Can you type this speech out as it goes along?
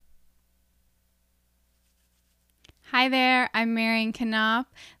Hi there, I'm Marian Knopp,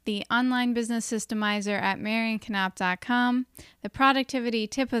 the online business systemizer at marianknopp.com. The productivity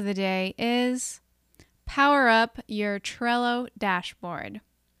tip of the day is power up your Trello dashboard.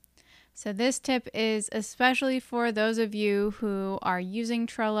 So this tip is especially for those of you who are using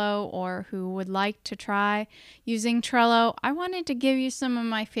Trello or who would like to try using Trello. I wanted to give you some of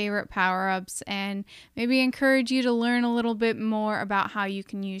my favorite power-ups and maybe encourage you to learn a little bit more about how you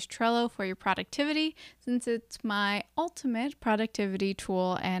can use Trello for your productivity, since it's my ultimate productivity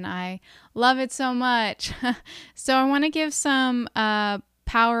tool and I love it so much. So I want to give some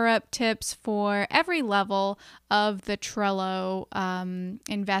power-up tips for every level of the Trello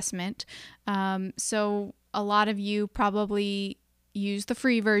investment. So a lot of you probably use the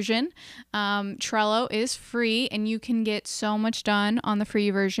free version. Trello is free and you can get so much done on the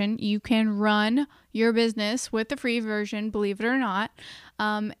free version. You can run your business with the free version, believe it or not.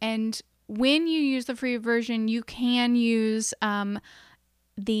 And when you use the free version, you can use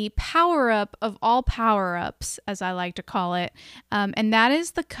the power up of all power ups, as I like to call it, and that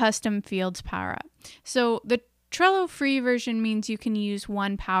is the custom fields power up. So the Trello free version means you can use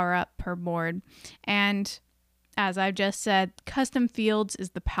one power up per board, and as I've just said, custom fields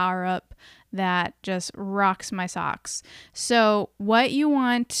is the power up that just rocks my socks. So what you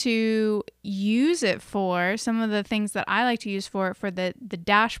want to use it for, some of the things that I like to use for the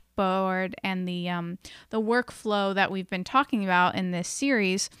dashboard and the workflow that we've been talking about in this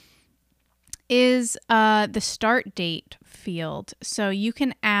series, is the start date field. So you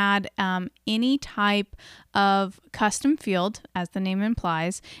can add any type of custom field, as the name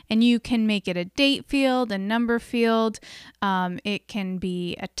implies, and you can make it a date field, a number field. It can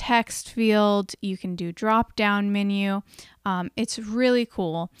be a text field. You can do drop down menu. It's really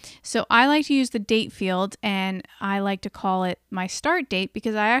cool. So I like to use the date field, and I like to call it my start date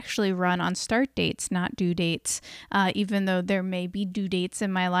because I actually run on start dates, not due dates. Even though there may be due dates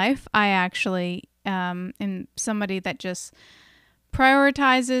in my life, I actually am somebody that just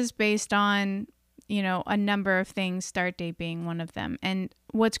prioritizes based on, a number of things, start date being one of them. And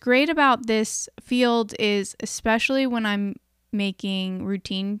what's great about this field is, especially when I'm making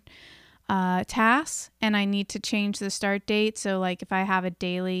routine tasks and I need to change the start date. So like if I have a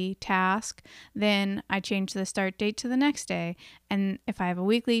daily task, then I change the start date to the next day. And if I have a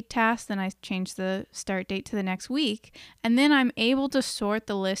weekly task, then I change the start date to the next week. And then I'm able to sort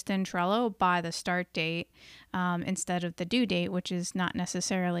the list in Trello by the start date instead of the due date, which is not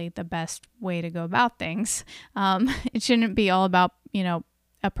necessarily the best way to go about things. It shouldn't be all about,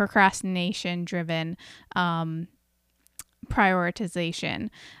 a procrastination driven prioritization.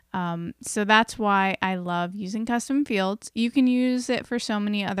 So that's why I love using custom fields. You can use it for so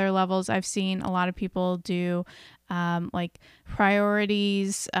many other levels. I've seen a lot of people do like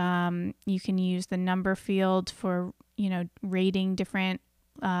priorities. You can use the number field for, rating different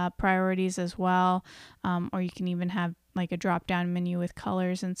priorities as well. Or you can even have like a drop down menu with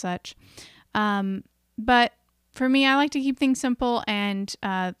colors and such. But for me, I like to keep things simple, and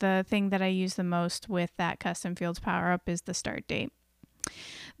the thing that I use the most with that custom fields power up is the start date.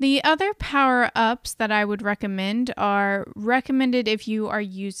 The other power-ups that I would recommend are recommended if you are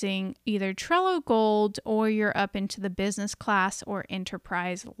using either Trello Gold or you're up into the business class or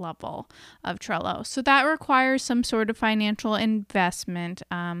enterprise level of Trello. So that requires some sort of financial investment.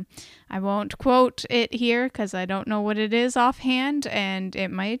 I won't quote it here because I don't know what it is offhand and it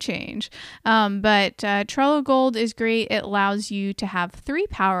might change. But Trello Gold is great. It allows you to have 3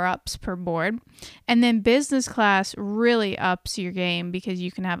 power-ups per board. And then business class really ups your game because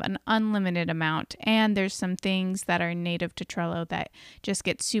you can have an unlimited amount. And there's some things that are native to Trello that just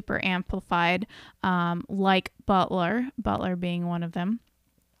get super amplified, like Butler being one of them.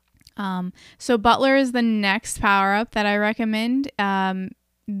 So Butler is the next power up that I recommend.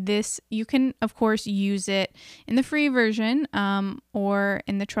 This, you can of course use it in the free version or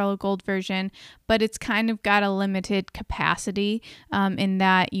in the Trello Gold version, but it's kind of got a limited capacity in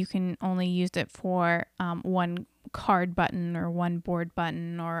that you can only use it for one card button or one board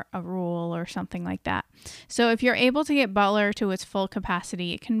button or a rule or something like that. So if you're able to get Butler to its full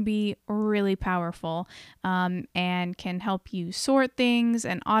capacity, it can be really powerful and can help you sort things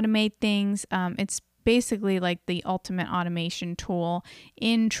and automate things. It's basically like the ultimate automation tool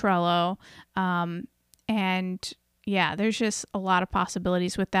in Trello. And yeah, there's just a lot of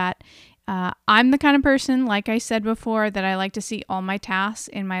possibilities with that. I'm the kind of person, like I said before, that I like to see all my tasks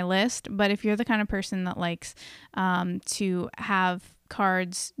in my list. But if you're the kind of person that likes to have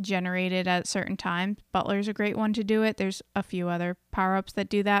cards generated at certain times, Butler's a great one to do it. There's a few other power-ups that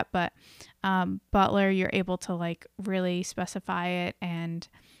do that, but Butler, you're able to like really specify it and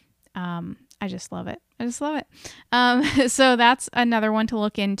I just love it. I just love it. So that's another one to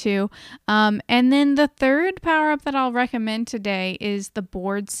look into. And then the third power up that I'll recommend today is the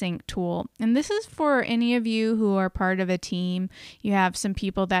Board Sync tool. And this is for any of you who are part of a team. You have some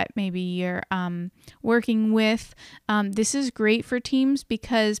people that maybe you're working with. This is great for teams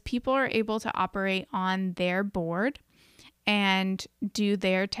because people are able to operate on their board and do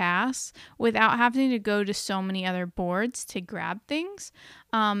their tasks without having to go to so many other boards to grab things,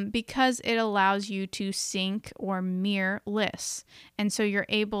 because it allows you to sync or mirror lists. And so you're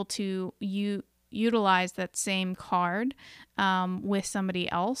able to utilize that same card with somebody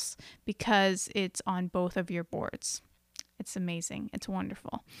else because it's on both of your boards. It's amazing. It's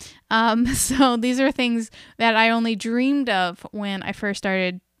wonderful. So these are things that I only dreamed of when I first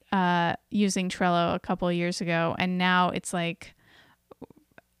started using Trello a couple of years ago, and now it's like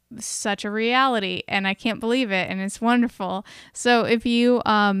such a reality, and I can't believe it, and it's wonderful. So if you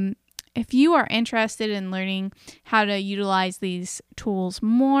are interested in learning how to utilize these tools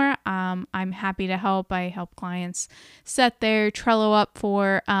more, I'm happy to help. I help clients set their Trello up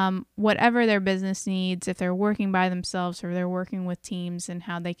for whatever their business needs, if they're working by themselves or they're working with teams, and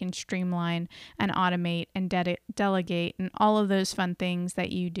how they can streamline and automate and delegate and all of those fun things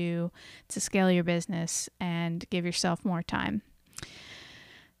that you do to scale your business and give yourself more time.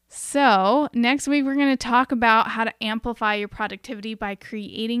 So next week, we're going to talk about how to amplify your productivity by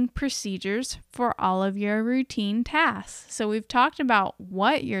creating procedures for all of your routine tasks. So we've talked about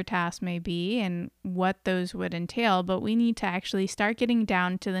what your tasks may be and what those would entail, but we need to actually start getting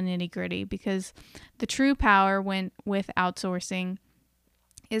down to the nitty-gritty, because the true power with outsourcing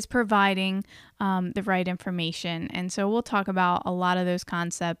is providing the right information. And so we'll talk about a lot of those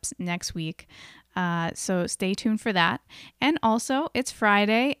concepts next week. So stay tuned for that. And also, it's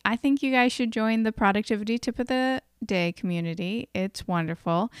Friday. I think you guys should join the Productivity Tip of the Day community. It's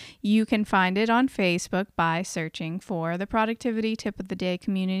wonderful. You can find it on Facebook by searching for the Productivity Tip of the Day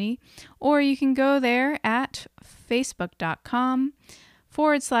community, or you can go there at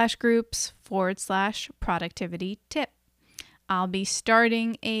facebook.com/groups/productivity tip. I'll be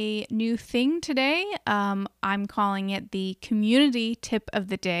starting a new thing today. I'm calling it the Community Tip of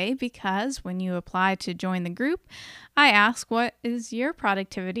the Day, because when you apply to join the group, I ask what is your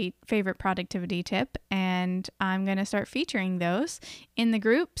favorite productivity tip, and I'm going to start featuring those in the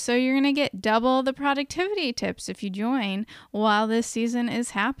group. So you're going to get double the productivity tips if you join while this season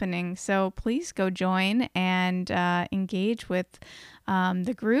is happening. So please go join and engage with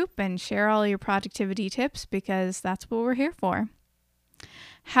the group and share all your productivity tips, because that's what we're here for.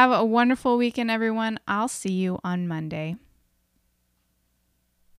 Have a wonderful weekend, everyone. I'll see you on Monday.